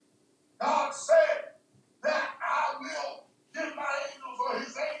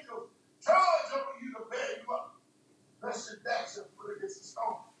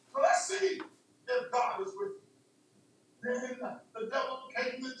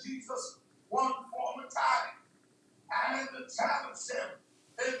Jesus one former time and challenged him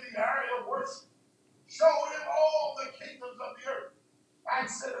in the area of worship. Showed him all the kingdoms of the earth and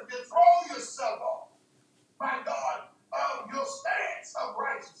said, if you throw yourself off, my God, of your stance of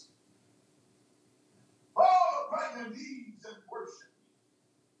righteousness, fall upon your knees and worship me.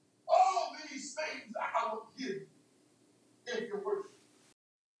 All these things I will give you if you worship.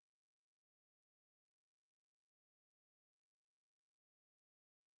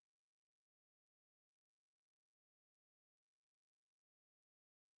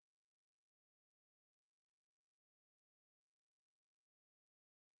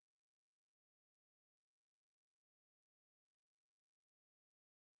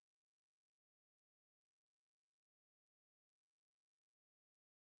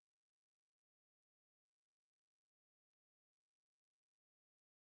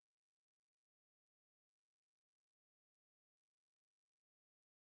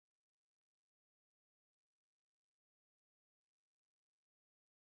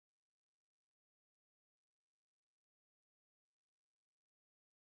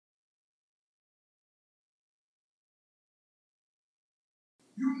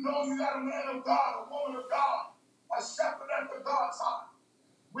 You know you got a man of God, a woman of God, a shepherd after God's heart.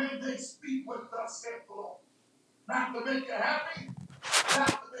 When they speak with us, saith the Lord. Not to make you happy, not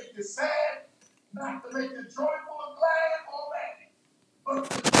to make you sad, not to make you joyful and glad or mad, but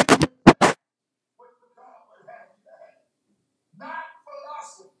to do what the God would have you to have. Not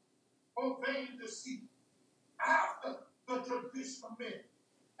philosophy or vain deceit, after the tradition of men,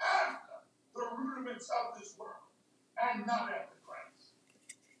 after the rudiments of this world, and not after Christ.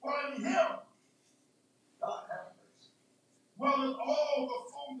 For in him, God have mercy, well in all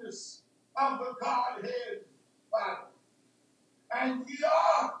the fullness of the Godhead Bible. And we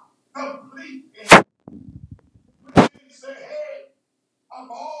are complete in him, which is the head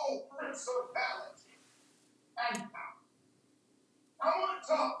of all principality and power. I want to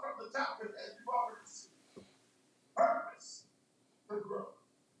talk from the topic, as you've already seen. Purpose to grow.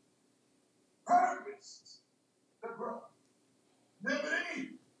 Purpose to grow.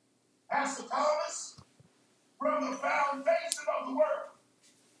 Liberty, Pastor Thomas, from the foundation of the world,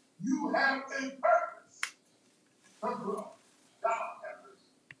 you have a purpose to grow. God have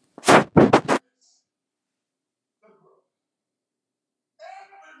mercy. Purpose to grow.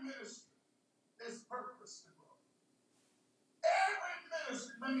 Every ministry is purpose to grow. Every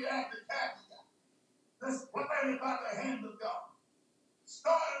ministry, let me add the caveat, that's planted by the hand of God,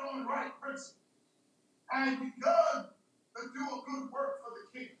 started on right principle, and begun to do a good work for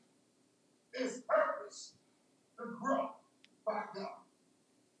the kingdom. Its purpose to grow by God.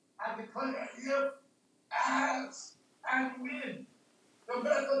 I declare if, as, and when the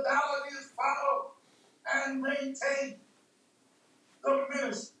methodology is followed and maintained, the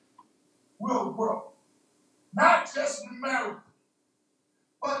ministry will grow. Not just numerically,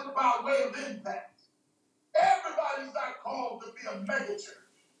 but by way of impact. Everybody's not called to be a mega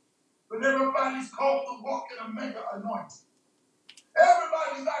church, but everybody's called to walk in a mega anointing.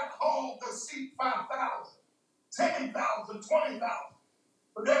 Everybody's not called to seat 5,000, 10,000, 20,000,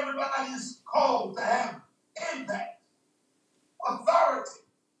 but everybody's called to have impact, authority,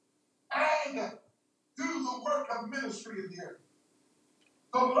 and do the work of ministry in the earth.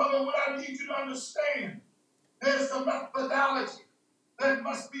 So, beloved, what I need you to understand, there's the methodology that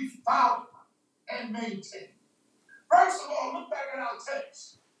must be followed and maintained. First of all, look back at our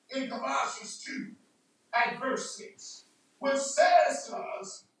text in Colossians 2 and verse 6, which says to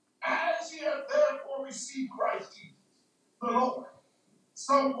us, as ye have therefore received Christ Jesus, the Lord,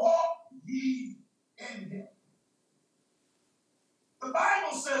 so walk ye in him. The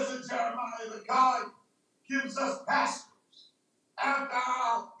Bible says in Jeremiah that God gives us pastors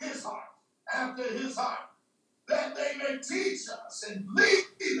after his heart, that they may teach us and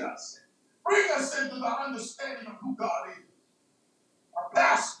lead us and bring us into the understanding of who God is. A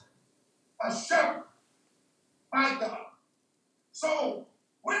pastor, a shepherd, my God. So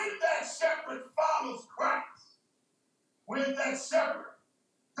when that shepherd follows Christ, when that shepherd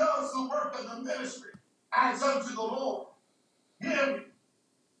does the work of the ministry as unto the Lord, hear me,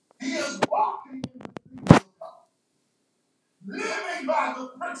 he is walking in the things of God, living by the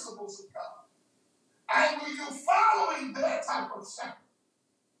principles of God. And when you're following that type of shepherd,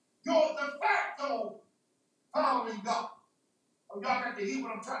 you're de facto following God. Oh, y'all got to hear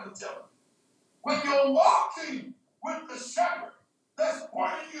what I'm trying to tell you. When you're walking with the shepherd that's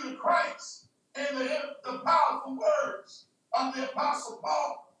pointing you to Christ in the powerful words of the Apostle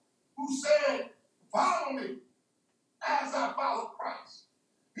Paul, who said, follow me as I follow Christ.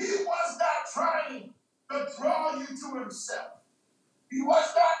 He was not trying to draw you to himself. He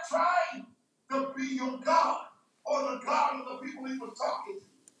was not your God or the God of the people he was talking to.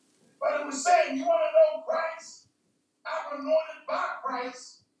 But it was saying, you want to know Christ? I'm anointed by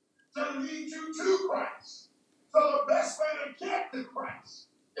Christ to lead you to Christ. So the best way to get to Christ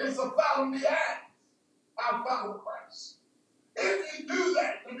is to follow me as I follow Christ. If you do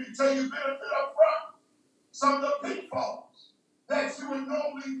that, let me tell you benefit up front, some of the pitfalls that you would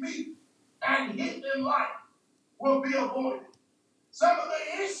normally meet and hit in life will be avoided. Some of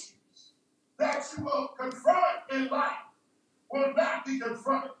the issues that you will confront in life will not be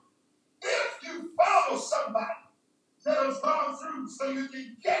confronted. If you follow somebody that has gone through so you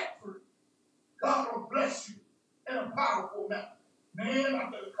can get through, God will bless you in a powerful manner. Man,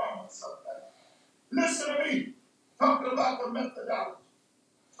 I'm going to call myself that. Listen to me. Talking about the methodology.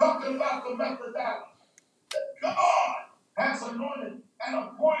 Talking about the methodology that God has anointed and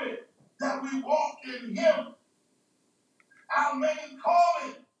appointed that we walk in him. Our main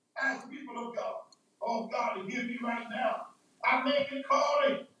calling as people of God. Oh, God, hear me right now. Our main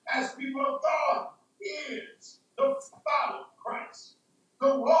calling as people of God is to follow Christ,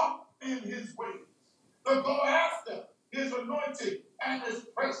 to walk in his ways, to go after his anointing and his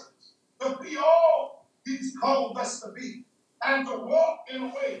presence, to be all he's called us to be, and to walk in a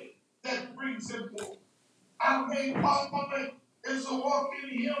way that brings him glory. Our main calling is to walk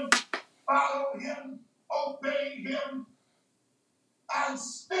in him, follow him, obey him, and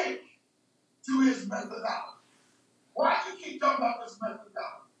stick to his methodology. Why do you keep talking about this methodology?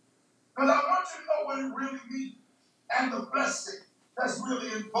 Because I want you to know what it really means and the blessing that's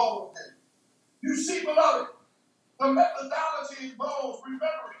really involved in it. You see, beloved, the methodology involves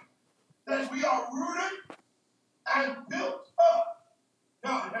remembering that we are rooted and built up,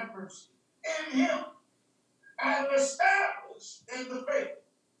 God have mercy, in him and established in the faith.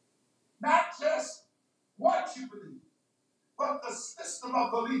 Not just what you believe, but the system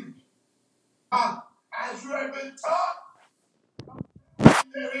of believing. As you have been taught,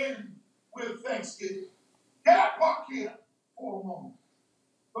 therein with thanksgiving. Can I park here for a moment?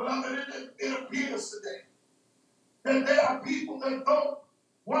 Beloved, it appears today that there are people that don't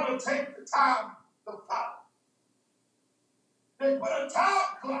want to take the time to follow. They put a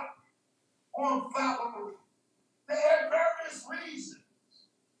time clock on following. They have various reasons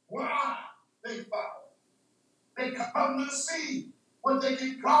why they follow. They come to see what they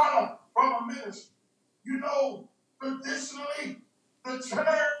can garner from a ministry. You know, traditionally, the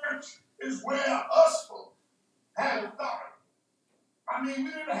church is where us folk had authority. I mean,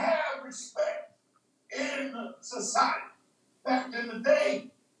 we didn't have respect in society. Back in the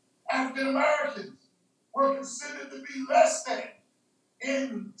day, African Americans were considered to be less than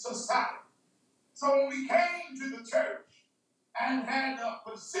in society. So when we came to the church and had a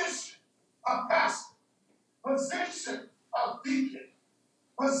position of pastor, position of deacon,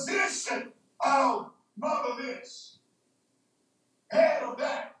 position of mother this, head of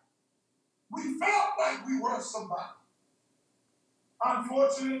that, we felt like we were somebody.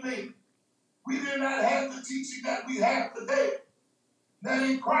 Unfortunately, we did not have the teaching that we have today. That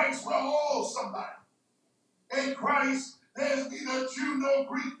in Christ we're all somebody. In Christ, there's neither Jew nor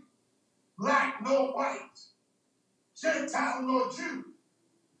Greek, black nor white, Gentile nor Jew.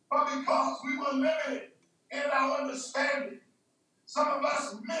 But because we were limited in our understanding, some of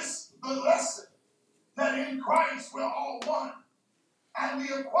us missed the lesson that in Christ we're all one. And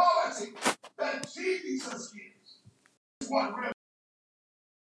the equality that Jesus gives is what we're.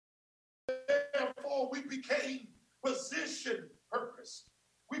 Therefore, we became position purposed.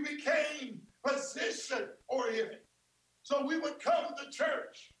 We became position oriented. So we would come to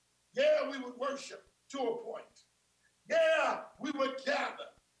church. Yeah, we would worship to a point. Yeah, we would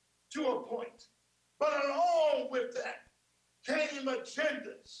gather to a point. But along with that came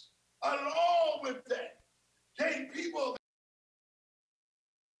agendas. Along with that came people.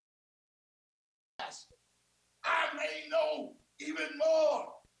 I may know even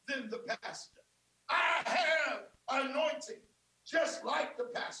more than the pastor. I have anointing just like the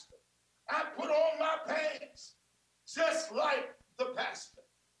pastor. I put on my pants just like the pastor.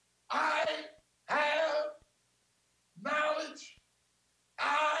 I have knowledge.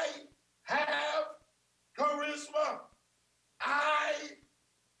 I have charisma. I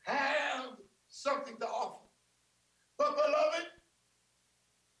have something to offer. But beloved,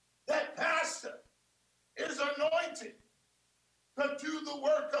 that pastor is anointed to do the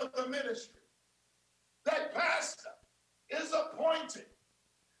work of the ministry. That pastor is appointed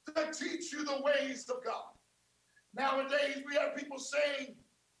to teach you the ways of God. Nowadays, we have people saying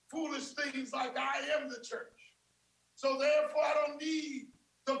foolish things like, I am the church. So therefore, I don't need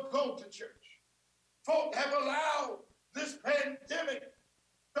to go to church. Folk have allowed this pandemic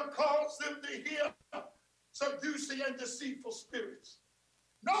to cause them to hear seducing and deceitful spirits.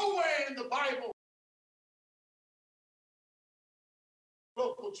 Nowhere in the Bible,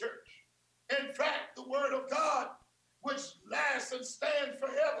 local church. In fact, the word of God, which lasts and stands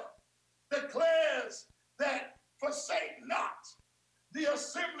forever, declares that forsake not the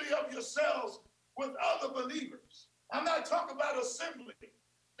assembly of yourselves with other believers. I'm not talking about assembly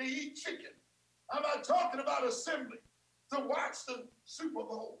to eat chicken. I'm not talking about assembly to watch the Super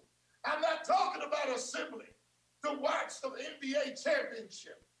Bowl. I'm not talking about assembly to watch the NBA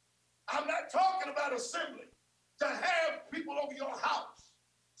championship. I'm not talking about assembly to have people over your house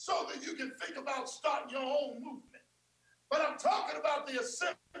so that you can think about starting your own movement. But I'm talking about the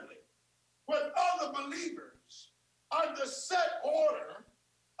assembly with other believers under set order,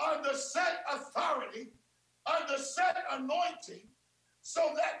 under set authority, under set anointing, so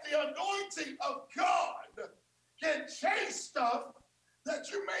that the anointing of God can chase stuff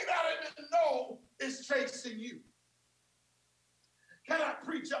that you may not even know is chasing you. Can I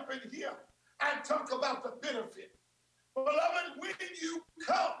preach up in here and talk about the benefit? Beloved, when you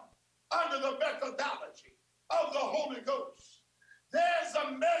come under the methodology of the Holy Ghost, there's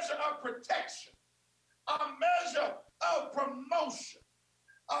a measure of protection, a measure of promotion,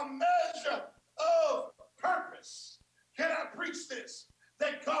 a measure of purpose. Can I preach this?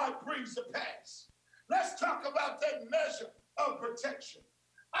 That God brings to pass. Let's talk about that measure of protection.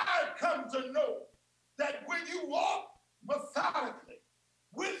 I've come to know that when you walk methodically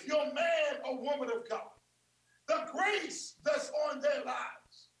with your man or woman of God, the grace that's on their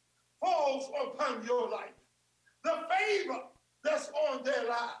lives falls upon your life. The favor that's on their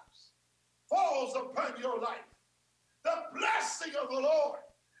lives falls upon your life. The blessing of the Lord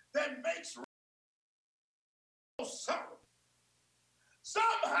that makes sorrow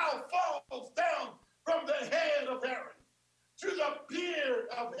somehow falls down from the head of Aaron to the beard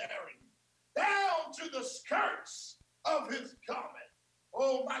of Aaron, down to the skirts of his garment.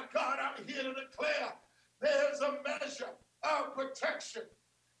 Oh my God, I'm here to declare there's a measure of protection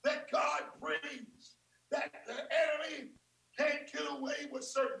that God brings, that the enemy can't get away with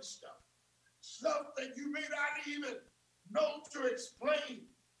certain stuff that you may not even know to explain.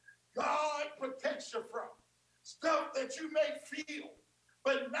 God protects you from stuff that you may feel,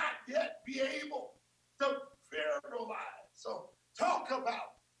 but not yet be able to verbalize. So talk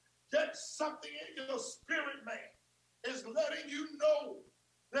about that something in your spirit, man, is letting you know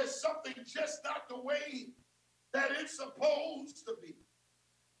there's something just not the way that it's supposed to be.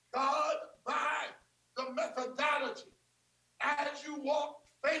 God, by the methodology, as you walk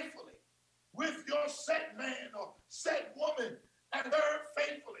faithfully with your set man or set woman and her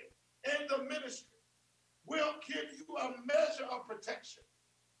faithfully in the ministry, will give you a measure of protection.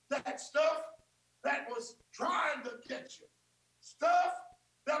 That stuff that was trying to get you, stuff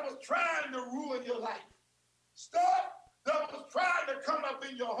that was trying to ruin your life, stuff that was trying to come up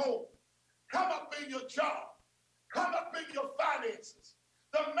in your home, come up in your job, come up in your finances.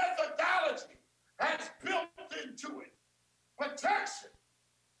 The methodology has built into it protection.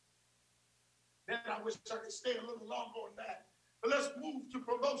 Then I wish I could stay a little longer on that. But let's move to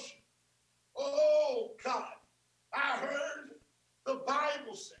promotion. Oh, God, I heard the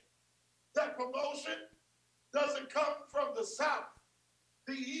Bible say that promotion doesn't come from the south,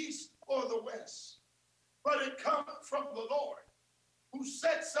 the east, or the west, but it comes from the Lord, who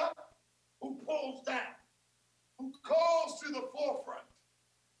sets up, who pulls down, who calls to the forefront.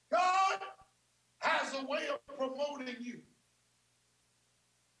 God has a way of promoting you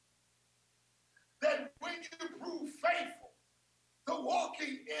that when you prove faithful to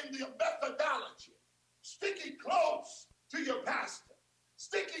walking in the methodology, sticking close to your pastor,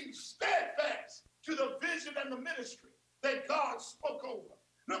 sticking steadfast to the vision and the ministry that God spoke over.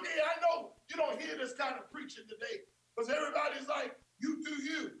 Look here, I know you don't hear this kind of preaching today because everybody's like, you do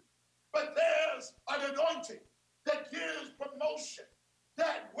you. But there's an anointing that gives promotion,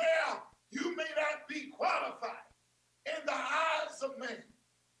 that where you may not be qualified in the eyes of man.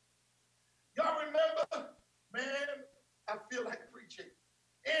 Y'all remember, man, I feel like preaching.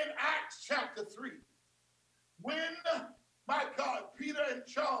 In Acts chapter 3, when, my God, Peter and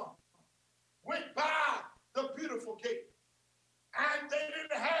John went by the beautiful gate, and they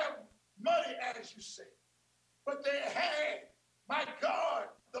didn't have money, as you say, but they had, my God,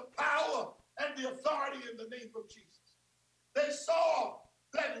 the power and the authority in the name of Jesus. They saw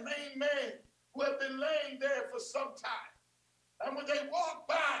that lame man who had been laying there for some time. And when they walked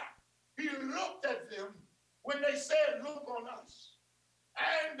by, he looked at them when they said, look on us.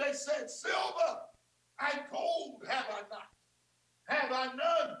 And they said, silver and gold have I not, have I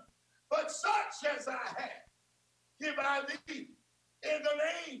none, but such as I have, give I thee in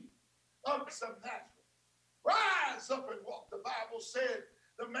the name of some Nazareth. up and walked. The Bible said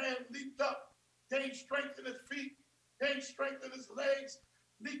the man leaped up, gained strength in his feet, gained strength in his legs,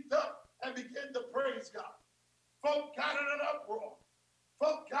 leaped up and began to praise God. Folk got in an uproar.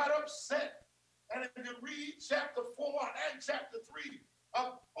 Folk got upset. And if you read chapter 4 and chapter 3 of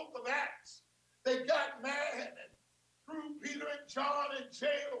the book of Acts, they got mad and threw Peter and John in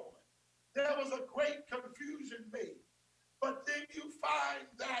jail. There was a great confusion made. But then you find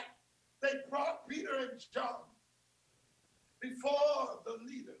that they brought Peter and John before the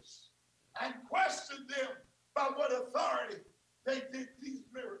leaders and questioned them by what authority they did these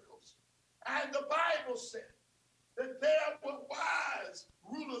miracles. And the Bible said that there were wise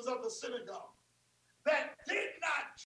rulers of the synagogue